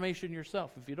firsthand information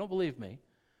yourself. If you don't believe me,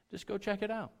 just go check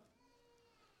it out.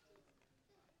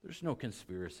 There's no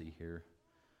conspiracy here,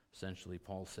 essentially,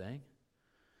 Paul's saying.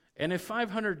 And if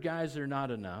 500 guys are not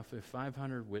enough, if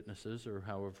 500 witnesses, or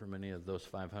however many of those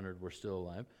 500 were still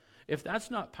alive, if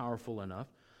that's not powerful enough,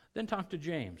 then talk to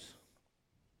James.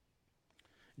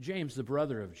 James, the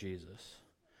brother of Jesus.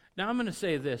 Now, I'm going to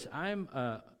say this. I'm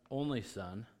an only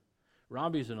son.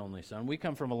 Robbie's an only son. We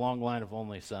come from a long line of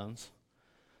only sons.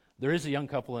 There is a young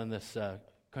couple in this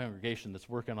congregation that's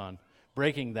working on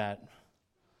breaking that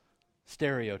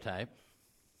stereotype.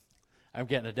 I'm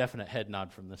getting a definite head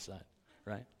nod from this side,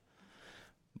 right?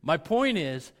 My point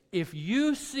is, if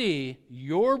you see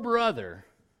your brother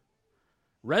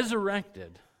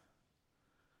resurrected,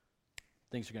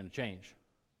 things are going to change,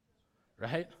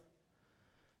 right?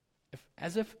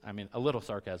 A little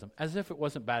sarcasm, as if it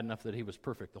wasn't bad enough that he was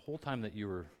perfect the whole time that you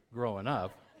were growing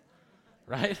up,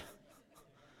 right?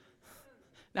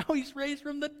 Now he's raised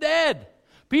from the dead.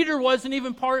 Peter wasn't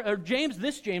even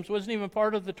James wasn't even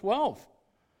part of the 12.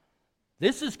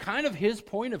 This is kind of his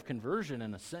point of conversion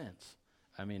in a sense.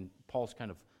 Paul's kind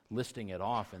of listing it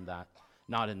off in that,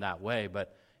 not in that way,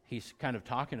 but he's kind of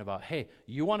talking about, hey,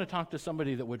 you want to talk to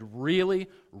somebody that would really,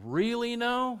 really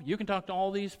know? You can talk to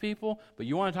all these people, but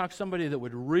you want to talk to somebody that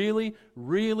would really,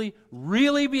 really,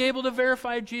 really be able to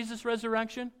verify Jesus'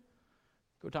 resurrection?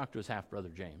 Go talk to his half-brother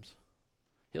James.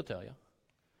 He'll tell you.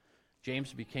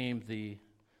 James became the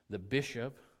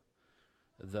bishop,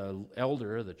 the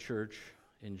elder of the church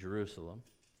in Jerusalem.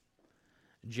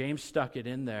 James stuck it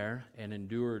in there and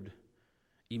endured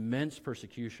immense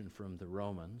persecution from the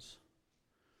Romans,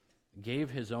 gave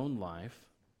his own life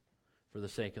for the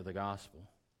sake of the gospel.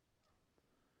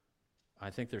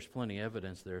 I think there's plenty of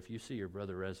evidence there. If you see your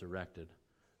brother resurrected,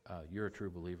 you're a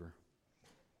true believer.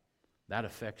 That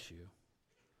affects you.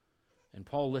 And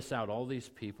Paul lists out all these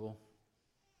people.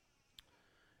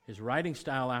 His writing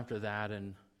style after that,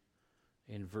 and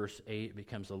in verse 8,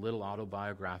 becomes a little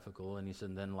autobiographical, and he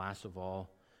said, then last of all,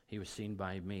 he was seen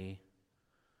by me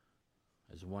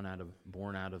as one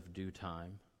born out of due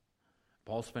time.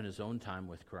 Paul spent his own time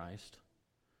with Christ.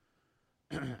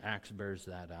 Acts bears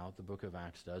that out. The book of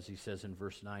Acts does. He says in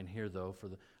verse 9 here, though,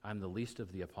 I'm the least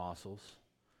of the apostles.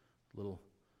 A little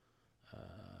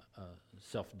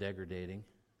self-degradating.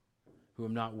 Who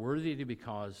am not worthy to be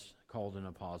called an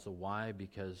apostle. Why?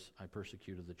 Because I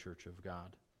persecuted the church of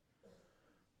God.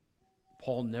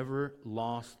 Paul never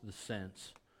lost the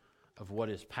sense of what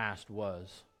his past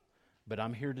was. But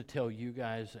I'm here to tell you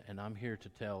guys, and I'm here to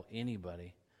tell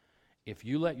anybody, if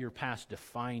you let your past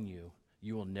define you,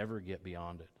 you will never get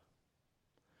beyond it.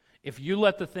 If you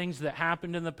let the things that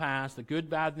happened in the past, the good,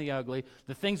 bad, and the ugly,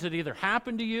 the things that either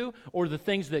happened to you or the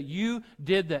things that you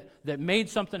did that made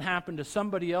something happen to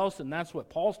somebody else, and that's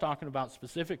what Paul's talking about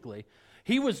specifically,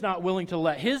 he was not willing to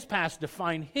let his past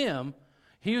define him.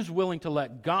 He was willing to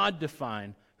let God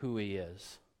define who he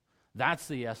is. That's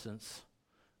the essence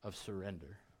of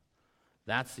surrender.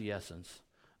 That's the essence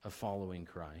of following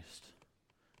Christ.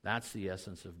 That's the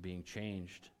essence of being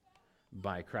changed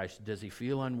by Christ. Does he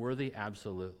feel unworthy?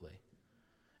 Absolutely.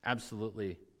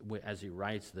 Absolutely. As he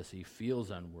writes this, he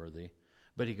feels unworthy.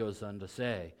 But he goes on to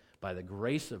say, By the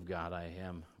grace of God, I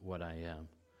am what I am.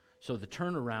 So the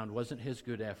turnaround wasn't his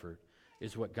good effort,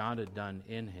 is what God had done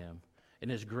in him. And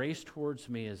his grace towards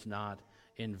me is not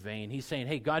in vain. He's saying,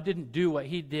 hey, God didn't do what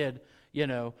he did,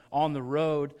 on the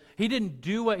road. He didn't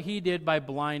do what he did by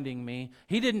blinding me.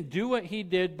 He didn't do what he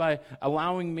did by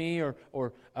allowing me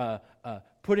or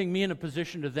putting me in a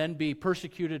position to then be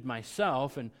persecuted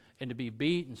myself and to be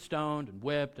beat and stoned and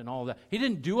whipped and all that. He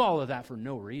didn't do all of that for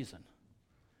no reason.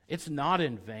 It's not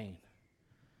in vain,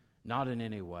 not in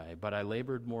any way. But I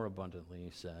labored more abundantly,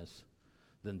 he says,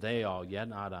 than they all, yet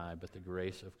not I, but the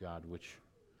grace of God which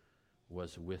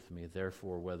was with me.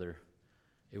 Therefore, whether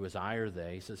it was I or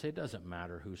they, he says, hey, it doesn't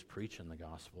matter who's preaching the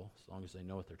gospel, as long as they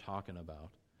know what they're talking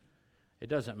about. It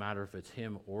doesn't matter if it's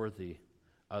him or the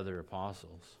other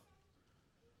apostles.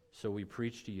 So we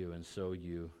preach to you, and so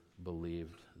you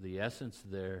believed. The essence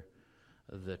there,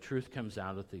 the truth comes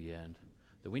out at the end,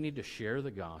 that we need to share the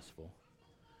gospel.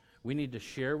 We need to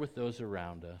share with those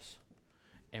around us.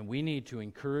 And we need to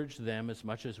encourage them as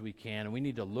much as we can. And we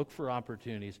need to look for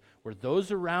opportunities where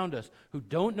those around us who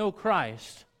don't know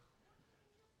Christ,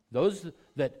 those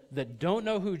that don't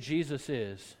know who Jesus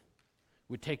is,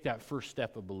 would take that first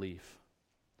step of belief.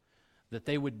 That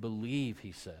they would believe,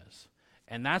 he says.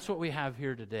 And that's what we have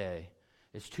here today,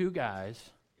 is two guys,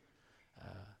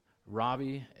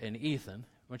 Robbie and Ethan.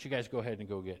 Why don't you guys go ahead and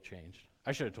go get changed?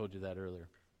 I should have told you that earlier.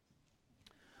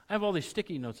 I have all these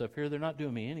sticky notes up here. They're not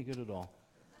doing me any good at all.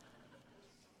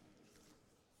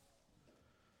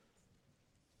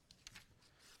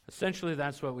 Essentially,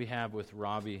 that's what we have with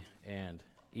Robbie and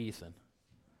Ethan.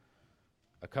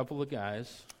 A couple of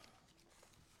guys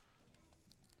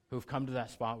who've come to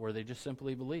that spot where they just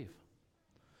simply believe.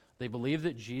 They believe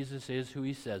that Jesus is who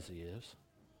he says he is,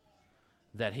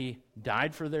 that he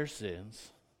died for their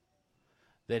sins,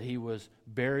 that he was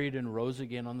buried and rose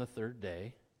again on the third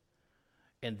day.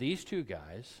 And these two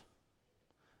guys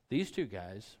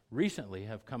recently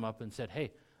have come up and said,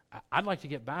 hey, I'd like to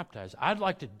get baptized. I'd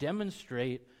like to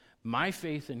demonstrate my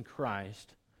faith in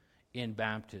Christ in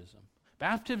baptism.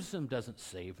 Baptism doesn't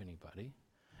save anybody.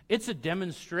 It's a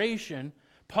demonstration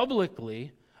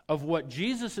publicly of what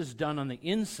Jesus has done on the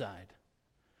inside.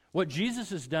 What Jesus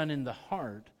has done in the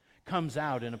heart comes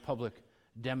out in a public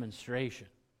demonstration.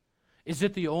 Is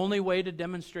it the only way to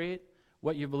demonstrate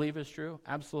what you believe is true?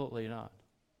 Absolutely not.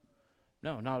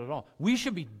 No, not at all. We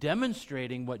should be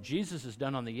demonstrating what Jesus has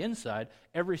done on the inside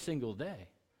every single day.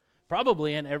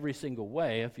 Probably in every single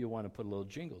way, if you want to put a little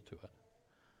jingle to it.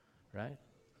 Right?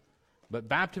 But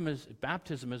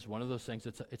baptism is one of those things.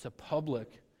 It's a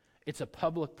public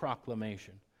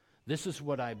proclamation. This is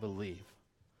what I believe.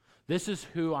 This is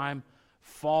who I'm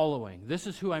following. This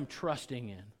is who I'm trusting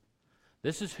in.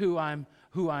 This is who I'm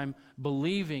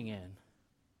believing in.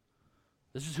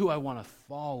 This is who I want to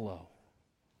follow.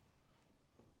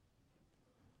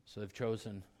 So they've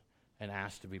chosen and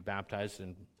asked to be baptized,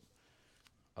 in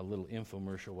a little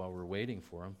infomercial while we're waiting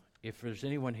for them. If there's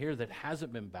anyone here that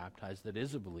hasn't been baptized that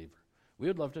is a believer, we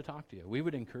would love to talk to you. We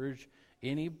would encourage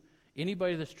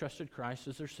anybody that's trusted Christ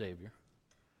as their Savior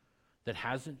that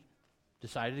hasn't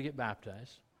decided to get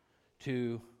baptized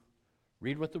to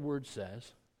read what the Word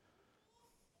says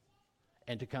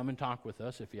and to come and talk with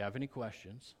us if you have any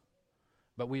questions.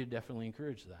 But we would definitely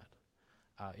encourage that.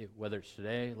 Whether it's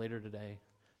today, later today,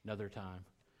 another time,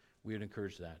 we would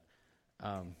encourage that.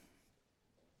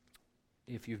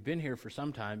 If you've been here for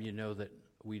some time, you know that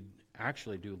we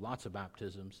actually do lots of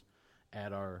baptisms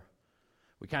at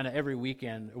we kind of every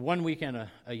weekend, one weekend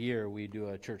a year, we do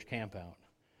a church camp out.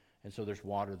 And so there's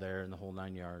water there and the whole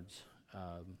 9 yards.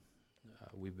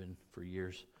 We've been for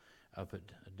years up at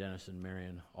Dennis and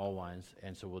Marion Allwines,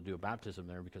 and so we'll do a baptism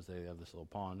there because they have this little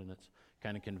pond, and it's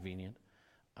kind of convenient.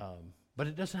 But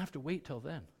it doesn't have to wait till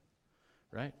then,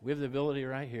 right? We have the ability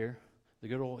right here. The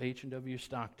good old H&W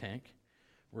stock tank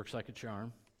works like a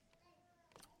charm.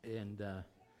 And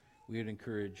we would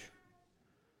encourage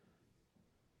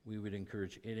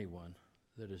anyone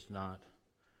that has not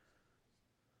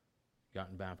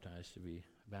gotten baptized to be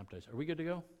baptized. Are we good to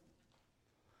go?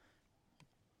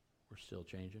 We're still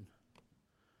changing. Do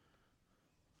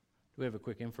we have a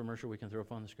quick infomercial we can throw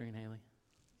up on the screen, Haley?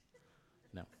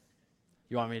 No.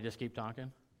 You want me to just keep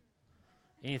talking?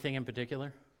 Anything in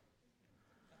particular?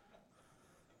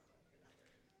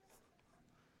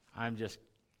 I'm just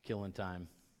killing time.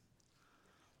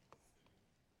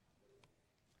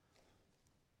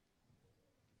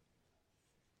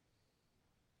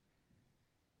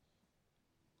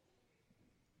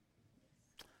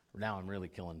 Now I'm really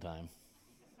killing time.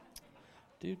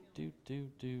 Can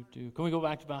we go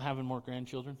back to about having more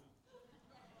grandchildren?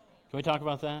 Can we talk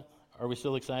about that? Are we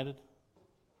still excited?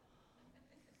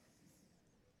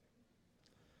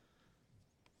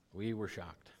 We were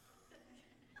shocked.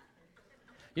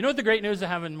 You know what the great news of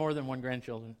having more than one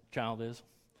grandchild is?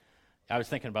 I was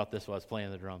thinking about this while I was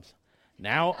playing the drums.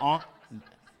 Now,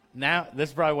 this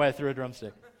is probably why I threw a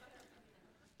drumstick.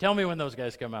 Tell me when those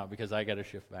guys come out, because I got to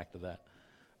shift back to that.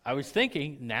 I was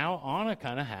thinking, now Anna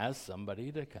kind of has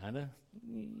somebody to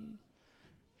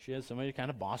she has somebody to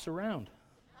kind of boss around.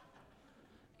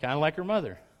 Kind of like her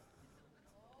mother.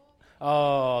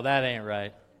 Oh, that ain't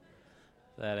right.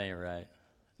 That ain't right.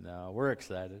 No, we're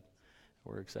excited.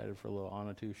 We're excited for little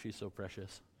Anna, too. She's so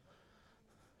precious.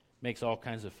 Makes all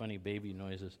kinds of funny baby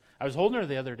noises. I was holding her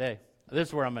the other day. This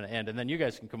is where I'm going to end, and then you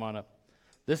guys can come on up.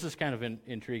 This is kind of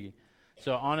intriguing.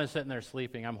 So Anna's sitting there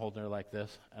sleeping. I'm holding her like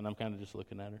this, and I'm kind of just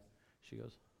looking at her. She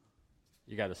goes,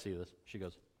 you got to see this. She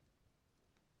goes,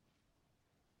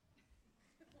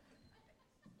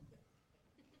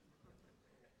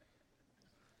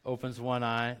 opens one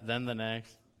eye, then the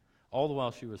next, all the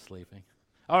while she was sleeping.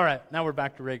 All right, now we're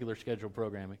back to regular scheduled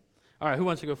programming. All right, who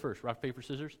wants to go first? Rock, paper,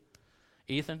 scissors?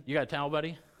 Ethan, you got a towel,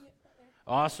 buddy?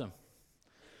 Awesome.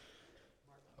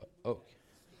 Oh,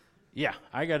 yeah,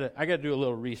 I gotta do a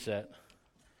little reset.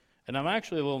 And I'm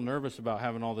actually a little nervous about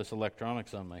having all this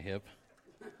electronics on my hip.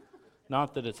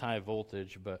 Not that it's high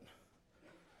voltage, but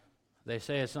they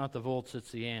say it's not the volts,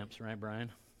 it's the amps, right,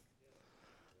 Brian?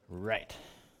 Right.